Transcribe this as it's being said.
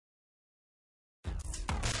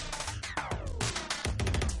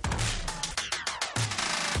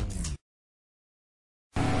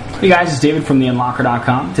Hey guys, it's David from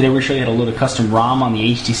theunlocker.com. Today we're going to show you how to load a custom ROM on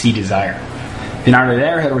the HTC Desire. If you're not already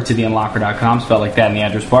there, head over to theunlocker.com, spelled like that in the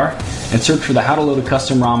address bar, and search for the how to load a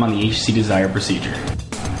custom ROM on the HTC Desire procedure.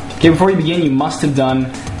 Okay, before you begin, you must have done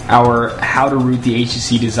our how to root the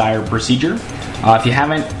HTC Desire procedure. If you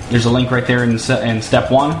haven't, there's a link right there in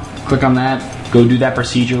step 1. Click on that, go do that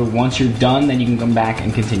procedure. Once you're done, then you can come back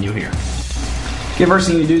and continue here. Okay, first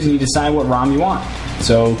thing you do is you decide what ROM you want.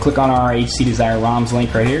 So click on our HTC Desire ROMs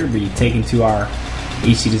link right here, be taken to our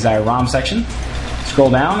HTC Desire ROM section. Scroll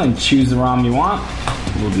down and choose the ROM you want.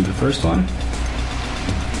 We'll do the first one.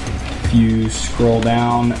 If you scroll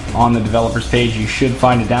down on the developers page, you should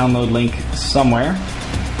find a download link somewhere.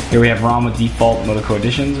 Here we have ROM with default Monaco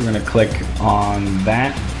editions. We're going to click on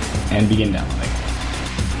that and begin downloading.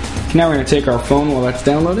 Okay, now we're going to take our phone while that's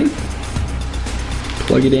downloading,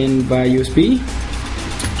 plug it in via USB,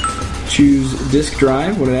 choose disk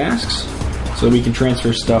drive, what it asks, so we can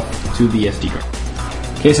transfer stuff to the SD card.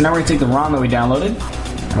 Okay, so now we're going to take the ROM that we downloaded,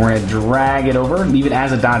 and we're going to drag it over, leave it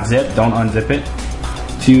as a .zip, don't unzip it,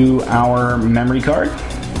 to our memory card.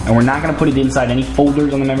 And we're not going to put it inside any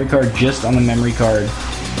folders on the memory card, just on the memory card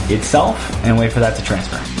itself, and wait for that to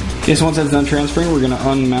transfer. Okay, so once that's done transferring, we're going to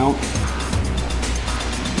unmount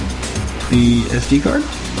the SD card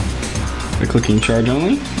by clicking charge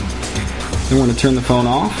only. Then we're going to turn the phone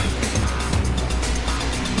off.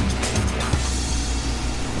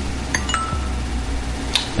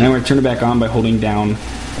 And we're going to turn it back on by holding down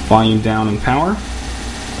volume down and power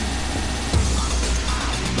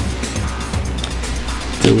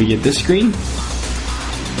till we get this screen.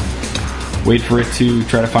 Wait for it to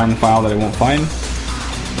try to find the file that it won't find.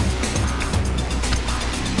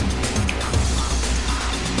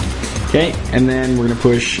 Okay, and then we're going to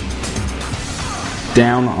push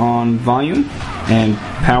down on volume and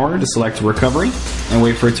power to select recovery and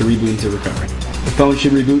wait for it to reboot into recovery. The phone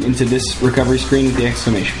should reboot into this recovery screen with the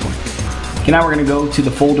exclamation point. Okay, now we're going to go to the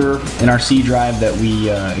folder in our C drive that we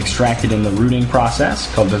extracted in the rooting process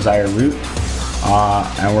called Desire Root,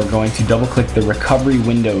 and we're going to double click the recovery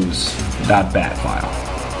windows.bat file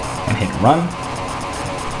and hit run.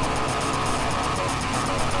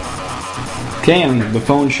 Okay, and the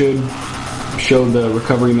phone should show the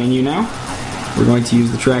recovery menu now. We're going to use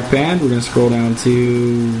the trackpad. We're going to scroll down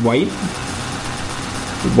to wipe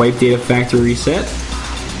data factory reset,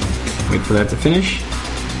 wait for that to finish,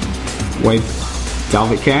 wipe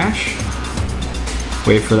Dalvik cache,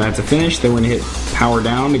 wait for that to finish, then we're going to hit power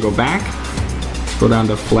down to go back, scroll down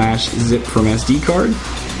to flash zip from SD card,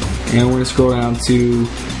 and we're going to scroll down to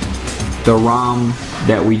the ROM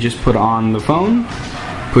that we just put on the phone,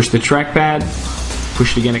 push the trackpad,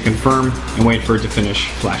 push it again to confirm, and wait for it to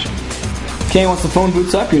finish flashing. Okay, once the phone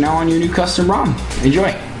boots up, you're now on your new custom ROM.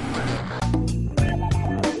 Enjoy!